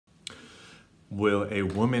Will a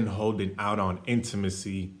woman holding out on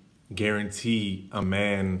intimacy guarantee a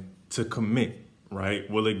man to commit, right?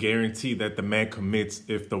 Will it guarantee that the man commits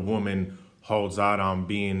if the woman holds out on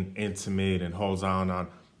being intimate and holds on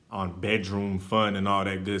bedroom fun and all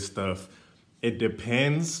that good stuff? It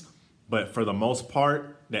depends, but for the most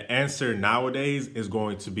part, the answer nowadays is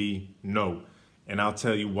going to be no. And I'll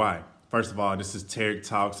tell you why. First of all, this is Tarek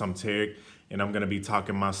Talks. I'm Tarek, and I'm going to be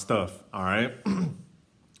talking my stuff, all right?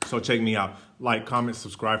 So check me out. Like, comment,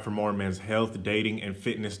 subscribe for more men's health, dating, and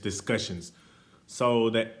fitness discussions. So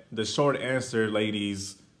that the short answer,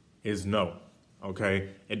 ladies, is no, okay?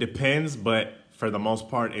 It depends, but for the most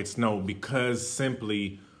part, it's no, because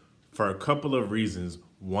simply for a couple of reasons.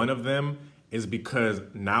 One of them is because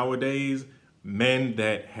nowadays, men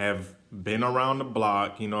that have been around the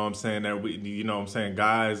block, you know what I'm saying, that we, you know what I'm saying,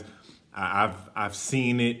 guys, I've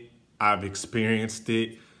seen it, I've experienced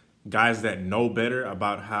it. Guys that know better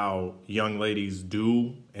about how young ladies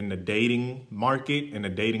do in the dating market and the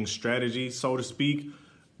dating strategy, so to speak,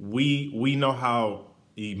 we know how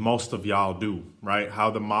most of y'all do, right?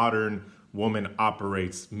 How the modern woman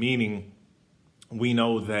operates, meaning we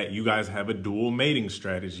know that you guys have a dual mating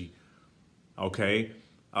strategy, okay?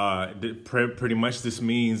 Pretty much this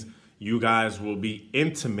means you guys will be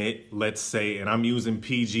intimate, let's say, and I'm using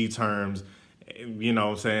PG terms, you know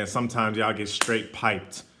what I'm saying? Sometimes y'all get straight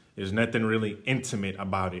piped. There's nothing really intimate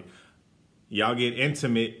about it. Y'all get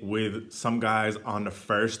intimate with some guys on the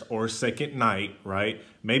first or second night, right?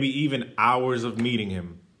 Maybe even hours of meeting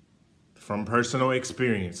him from personal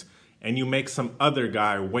experience. And you make some other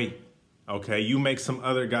guy wait, okay? You make some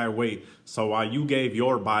other guy wait. So while you gave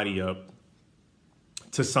your body up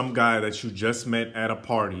to some guy that you just met at a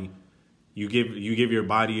party, you give your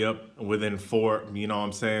body up within you know what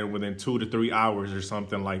I'm saying, within 2 to 3 hours or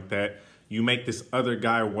something like that. You make this other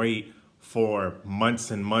guy wait for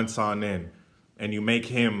months and months on end, and you make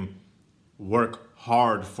him work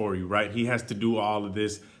hard for you, right? He has to do all of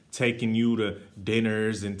this, taking you to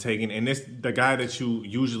dinners and the guy that you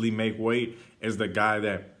usually make wait is the guy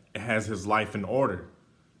that has his life in order,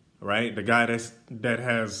 right? The guy that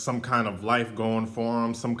has some kind of life going for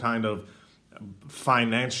him, some kind of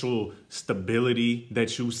financial stability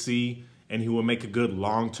that you see, and he will make a good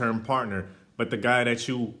long-term partner. But the guy that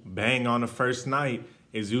you bang on the first night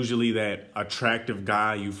is usually that attractive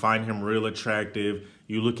guy. You find him real attractive.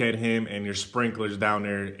 You look at him and your sprinklers down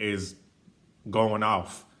there is going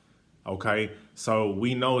off, okay? So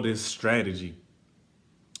we know this strategy.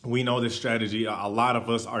 We know this strategy. A lot of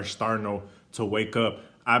us are starting to wake up.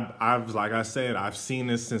 Like I said, I've seen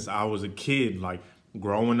this since I was a kid, like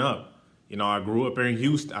growing up. You know, I grew up in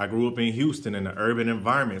Houston in an urban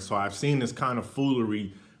environment. So I've seen this kind of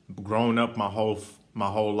foolery growing up my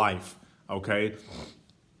whole life, okay?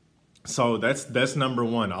 So that's number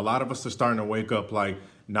one. A lot of us are starting to wake up like,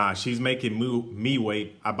 nah, she's making me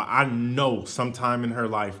wait. I know sometime in her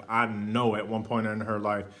life, I know at one point in her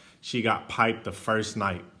life, she got piped the first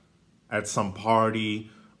night at some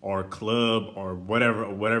party or club or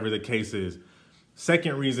whatever the case is.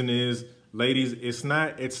 Second reason is, ladies, it's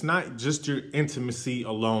not just your intimacy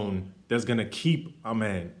alone that's gonna keep a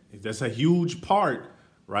man. That's a huge part,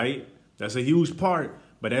 right? That's a huge part,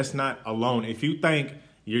 but that's not alone. If you think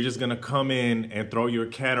you're just gonna come in and throw your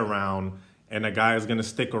cat around and a guy is gonna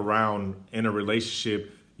stick around in a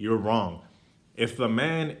relationship, you're wrong. If the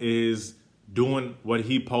man is doing what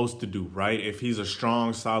he's supposed to do, right? If he's a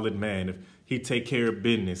strong, solid man, if he take care of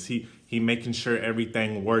business, he making sure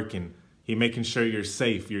everything working, he making sure you're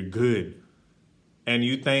safe, you're good, and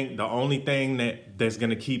you think the only thing that's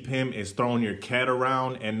gonna keep him is throwing your cat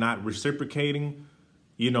around and not reciprocating,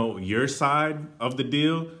 you know, your side of the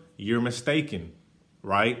deal, you're mistaken,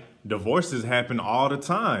 right? Divorces happen all the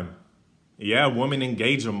time. Yeah, women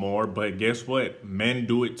engage them more, but guess what? Men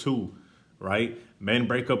do it too, right? Men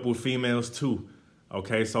break up with females too,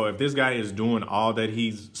 okay? So if this guy is doing all that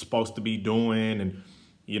he's supposed to be doing and,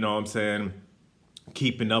 you know what I'm saying,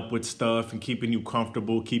 keeping up with stuff and keeping you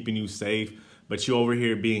comfortable, keeping you safe, but you over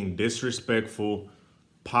here being disrespectful,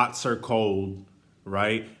 pots are cold,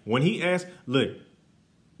 right? When he asks, look,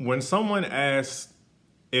 when someone asks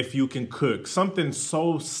if you can cook, something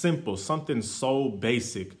so simple, something so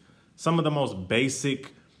basic, some of the most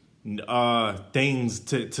basic things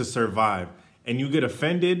to survive, and you get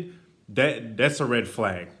offended, that's a red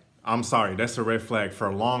flag. I'm sorry, that's a red flag.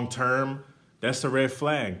 For long term, that's a red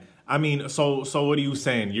flag. I mean, so what are you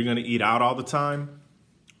saying? You're gonna eat out all the time,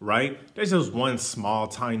 right? That's just one small,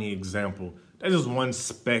 tiny example. That's just one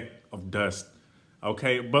speck of dust.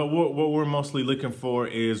 Okay, but what we're mostly looking for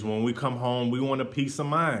is when we come home, we want a peace of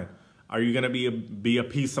mind. Are you gonna be a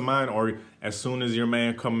peace of mind, or as soon as your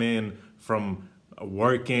man come in from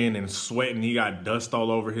working and sweating, he got dust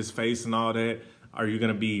all over his face and all that, are you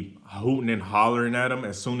gonna be hooting and hollering at him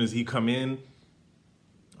as soon as he come in?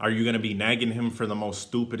 Are you gonna be nagging him for the most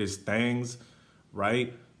stupidest things,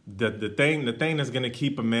 right? The thing that's gonna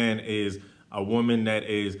keep a man is a woman that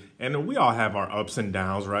is, and we all have our ups and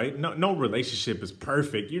downs, right? No relationship is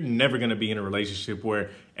perfect. You're never gonna be in a relationship where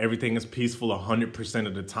everything is peaceful 100%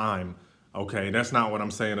 of the time. Okay, that's not what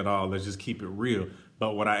I'm saying at all. Let's just keep it real.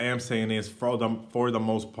 But what I am saying is, for the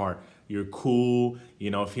most part, you're cool. You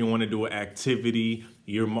know, if you want to do an activity,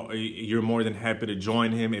 you're more than happy to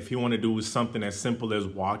join him. If you want to do something as simple as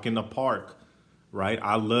walk in the park, right?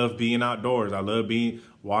 I love being outdoors. I love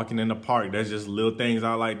walking in the park. That's just little things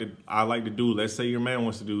I like to do. Let's say your man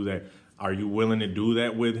wants to do that. Are you willing to do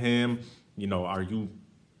that with him? You know, are you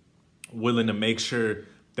willing to make sure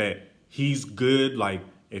that he's good? Like,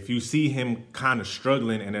 if you see him kind of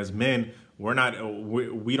struggling, and as men,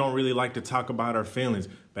 we don't really like to talk about our feelings,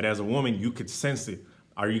 but as a woman, you could sense it.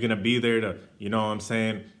 Are you gonna be there to, you know what I'm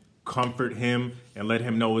saying, comfort him and let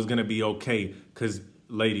him know it's gonna be okay? Because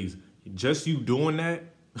ladies, just you doing that,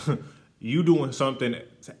 you doing something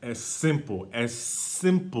as simple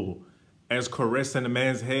as caressing a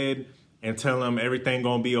man's head and telling him everything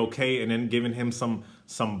gonna be okay, and then giving him some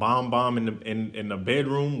bomb in the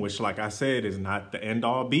bedroom, which, like I said, is not the end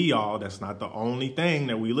all be all. That's not the only thing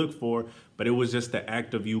that we look for, but it was just the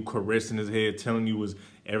act of you caressing his head, telling you was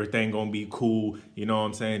everything gonna be cool. You know what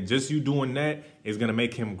I'm saying? Just you doing that is gonna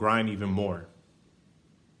make him grind even more,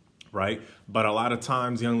 right? But a lot of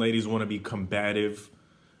times young ladies want to be combative.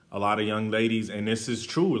 A lot of young ladies, and this is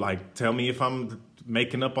true, like, tell me if I'm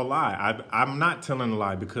making up a lie. I'm not telling a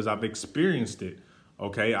lie because I've experienced it,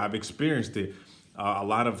 okay? I've experienced it. A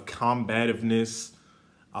lot of combativeness,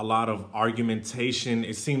 a lot of argumentation.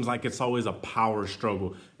 It seems like it's always a power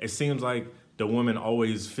struggle. It seems like the woman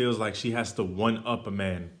always feels like she has to one-up a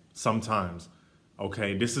man sometimes,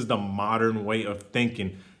 okay? This is the modern way of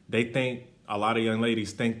thinking. A lot of young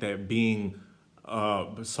ladies think that being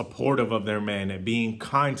supportive of their man, that being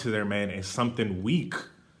kind to their man is something weak.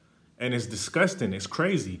 And it's disgusting. It's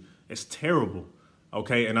crazy. It's terrible.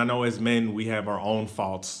 Okay. And I know as men, we have our own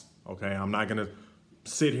faults. Okay. I'm not going to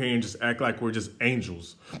sit here and just act like we're just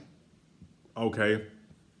angels. Okay.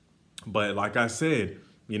 But like I said,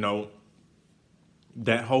 you know,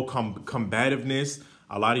 that whole combativeness,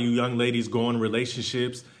 a lot of you young ladies go in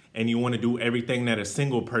relationships and you want to do everything that a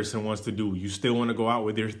single person wants to do. You still want to go out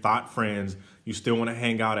with your thought friends. You still want to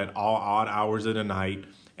hang out at all odd hours of the night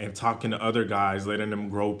and talking to other guys, letting them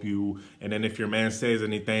grope you. And then if your man says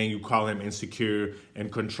anything, you call him insecure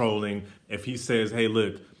and controlling. If he says, hey,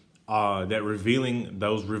 look,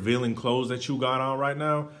 those revealing clothes that you got on right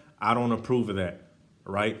now, I don't approve of that,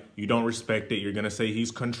 right? You don't respect it. You're going to say he's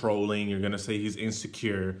controlling. You're going to say he's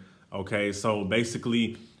insecure. Okay, so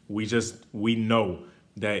basically we know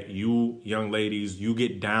that you young ladies, you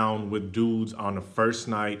get down with dudes on the first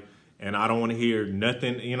night, and I don't want to hear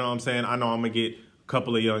nothing. You know what I'm saying? I know I'm going to get a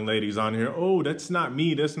couple of young ladies on here. Oh, that's not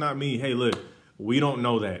me. That's not me. Hey, look, we don't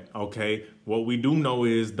know that. Okay. What we do know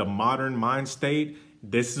is the modern mind state.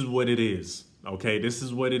 This is what it is. Okay. This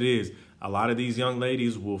is what it is. A lot of these young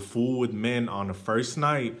ladies will fool with men on the first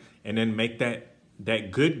night and then make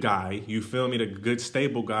that good guy, you feel me, the good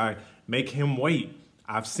stable guy, make him wait.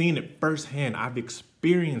 I've seen it firsthand. I've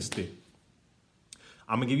experienced it.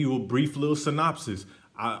 I'm going to give you a brief little synopsis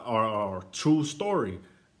or true story.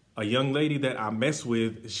 A young lady that I messed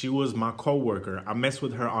with, she was my coworker. I messed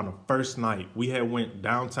with her on the first night. We had went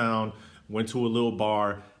downtown, went to a little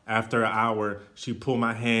bar. After an hour, she pulled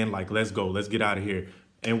my hand like, let's go, let's get out of here.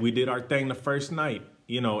 And we did our thing the first night,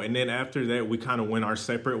 you know, and then after that, we kind of went our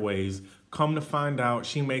separate ways. Come to find out,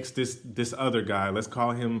 she makes this other guy, let's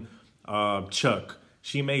call him Chuck.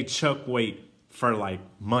 She made Chuck wait for like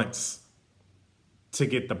months to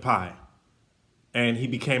get the pie. And he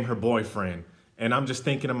became her boyfriend. And I'm just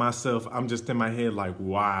thinking to myself, I'm just in my head like,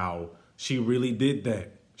 wow, she really did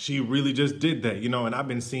that. She really just did that, you know, and I've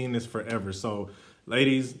been seeing this forever. So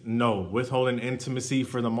ladies, no, withholding intimacy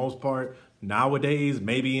for the most part. Nowadays,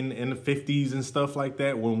 maybe in the 50s and stuff like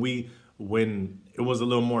that, when it was a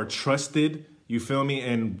little more trusted, you feel me?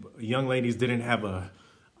 And young ladies didn't have a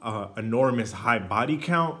enormous high body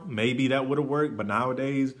count, maybe that would have worked. But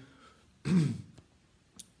nowadays,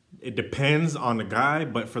 it depends on the guy,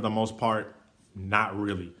 but for the most part, not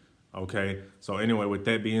really. Okay. So anyway, with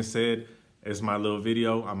that being said, it's my little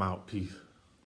video. I'm out. Peace.